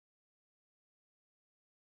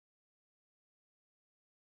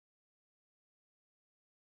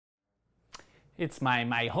It's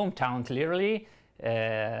my hometown, clearly.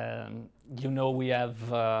 You know, we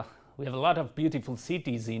have a lot of beautiful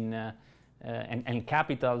cities and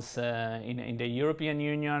capitals in the European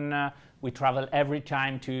Union. We travel every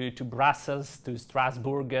time to Brussels, to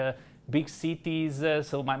Strasbourg, big cities.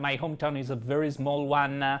 So my hometown is a very small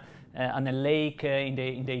one on a lake in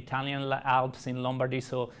the Italian Alps in Lombardy.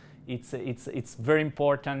 So it's very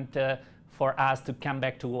important for us to come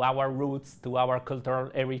back to our roots, to our cultural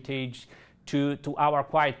heritage, to our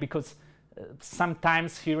quiet, because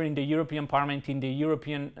sometimes here in the European Parliament, in the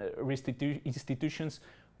European institutions,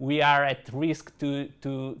 we are at risk to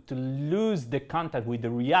lose the contact with the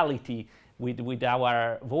reality, with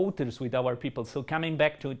our voters, with our people. So coming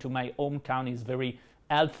back to my hometown is very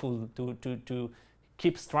helpful to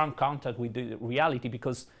keep strong contact with the reality,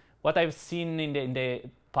 because what I've seen in the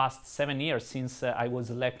past 7 years since I was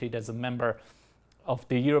elected as a member of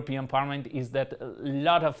the European Parliament is that a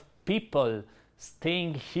lot of people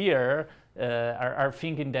staying here are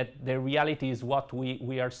thinking that the reality is what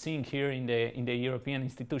we are seeing here in the European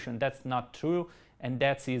institution. That's not true, and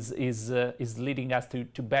that is leading us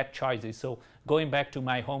to bad choices. So going back to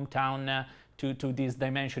my hometown to this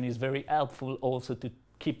dimension is very helpful, also to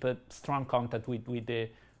keep a strong contact with the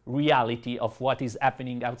reality of what is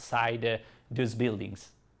happening outside those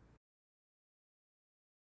buildings.